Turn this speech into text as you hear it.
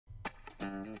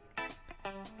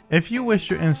If you wish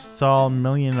to install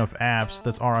millions of apps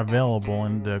that are available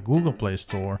in the Google Play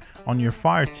Store on your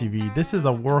Fire TV, this is a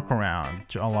workaround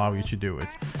to allow you to do it.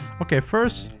 Okay,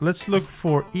 first let's look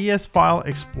for ES File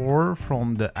Explorer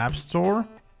from the App Store.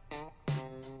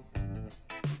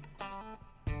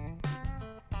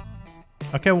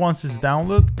 Okay, once it's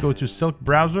downloaded, go to Silk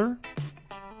Browser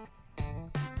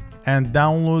and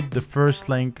download the first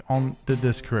link on the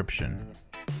description.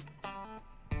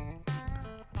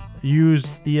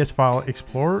 Use ES File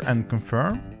Explorer and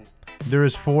confirm. There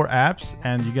is 4 apps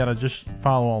and you gotta just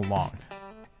follow along.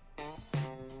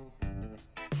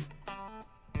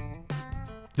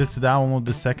 Let's download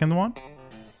the second one.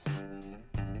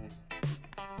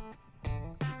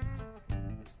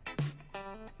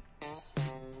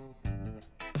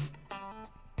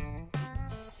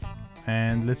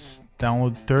 And let's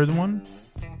download the third one.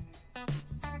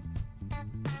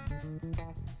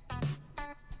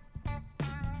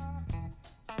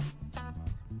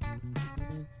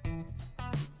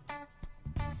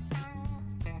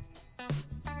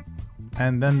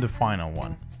 And then the final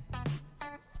one.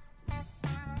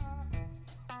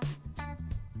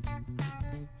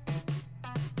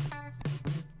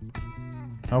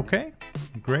 Okay,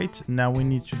 great. Now we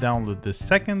need to download the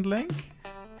second link.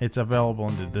 It's available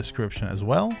in the description as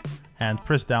well. And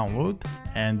press download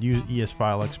and use ES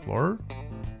File Explorer.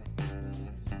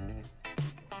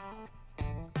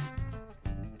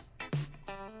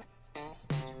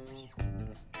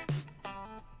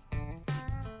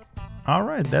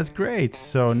 Alright, that's great.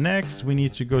 So next we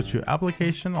need to go to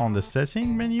application on the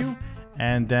setting menu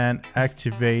and then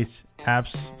activate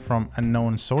apps from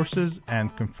unknown sources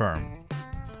and confirm.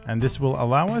 And this will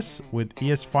allow us with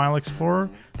ES File Explorer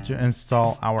to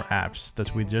install our apps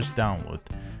that we just downloaded.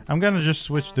 I'm gonna just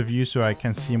switch the view so I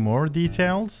can see more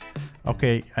details.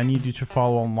 Okay, I need you to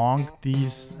follow along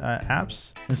these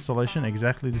apps installation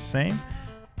exactly the same.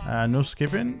 No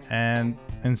skipping, and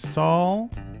install.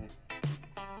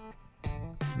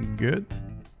 Good.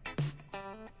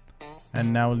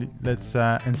 And now let's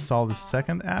install the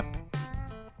second app.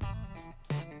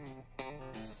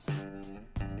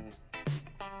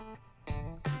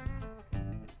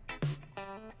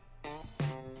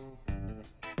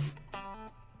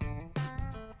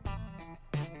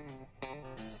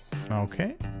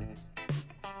 Okay.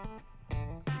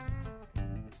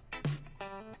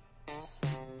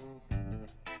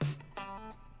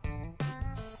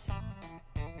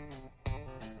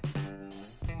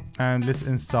 And let's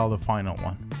install the final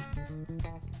one.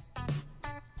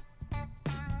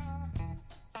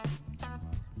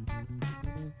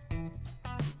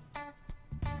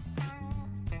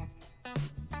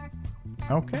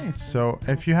 Okay, so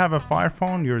if you have a Fire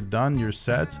phone, you're done, you're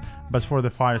set. But for the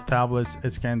Fire tablets,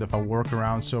 it's kind of a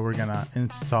workaround, so we're gonna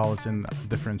install it in a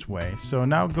different way. So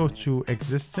now go to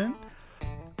Existing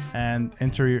and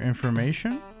enter your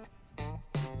information,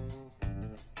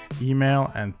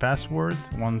 email and password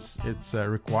once it's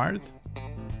required.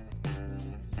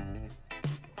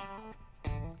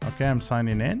 Okay, I'm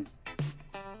signing in.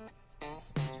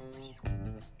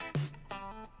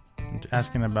 It's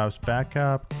asking about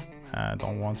backup. I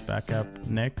don't want backup.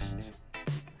 Next.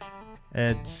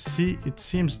 It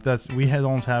seems that we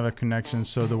don't have a connection,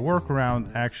 so the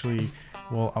workaround actually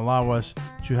will allow us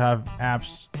to have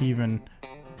apps even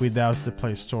without the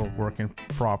Play Store working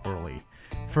properly.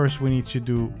 First, we need to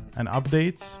do an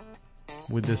update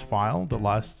with this file, the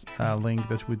last link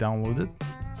that we downloaded.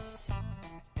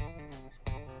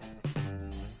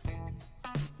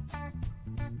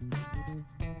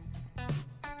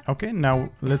 Okay, now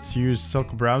let's use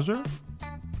Silk Browser.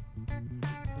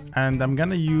 And I'm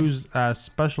gonna use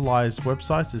specialized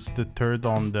websites. It's the third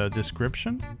on the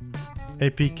description.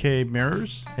 APK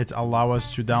mirrors. It allows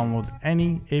us to download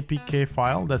any APK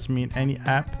file. That's mean any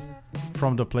app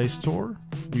from the Play Store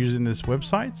using this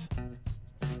website.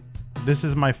 This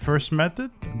is my first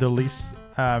method, the least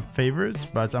favorite,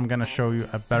 but I'm gonna show you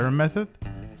a better method.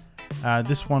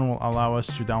 This one will allow us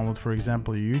to download, for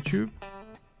example, YouTube.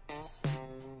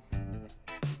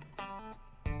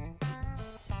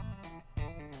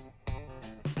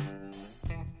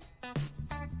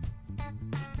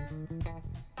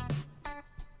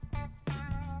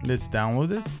 Let's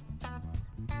download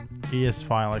it. ES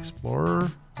File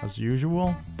Explorer as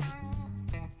usual.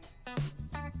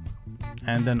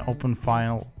 And then open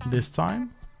file this time.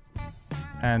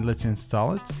 And let's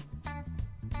install it.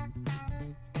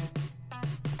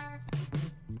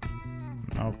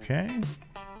 Okay.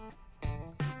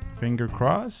 Finger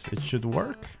crossed, it should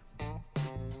work.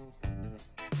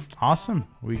 Awesome,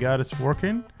 we got it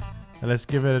working. Let's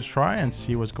give it a try and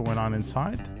see what's going on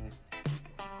inside.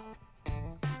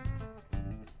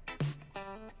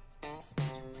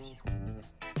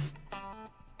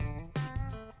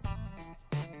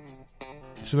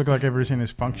 to look like everything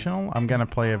is functional, I'm gonna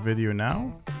play a video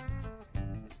now.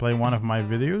 Play one of my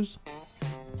videos.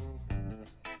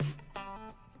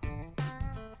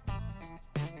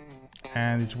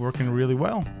 And it's working really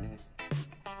well.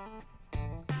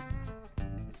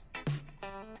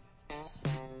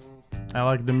 I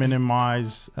like the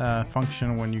minimize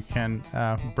function when you can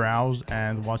browse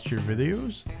and watch your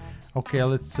videos. Okay,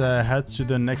 let's head to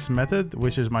the next method,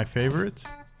 which is my favorite.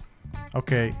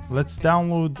 Okay, let's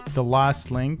download the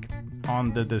last link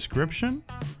on the description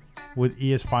with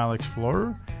ES File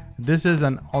Explorer. This is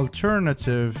an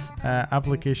alternative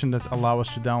application that allows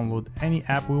us to download any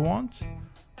app we want.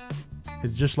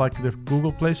 It's just like the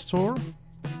Google Play Store.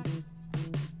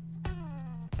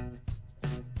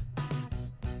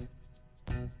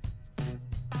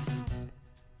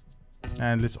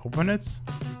 And let's open it.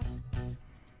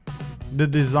 The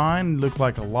design looked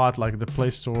like a lot like the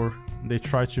Play Store. They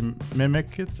try to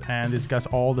mimic it, and it's got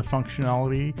all the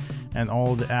functionality and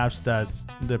all the apps that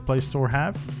the Play Store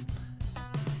have.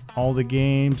 All the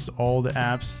games, all the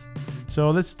apps.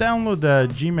 So let's download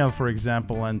the Gmail, for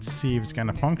example, and see if it's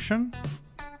gonna function.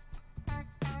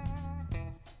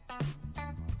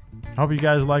 Hope you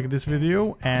guys like this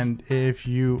video, and if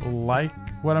you like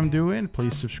what I'm doing,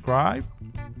 please subscribe.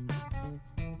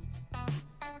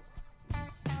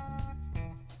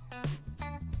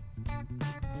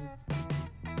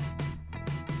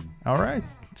 All right,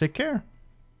 take care.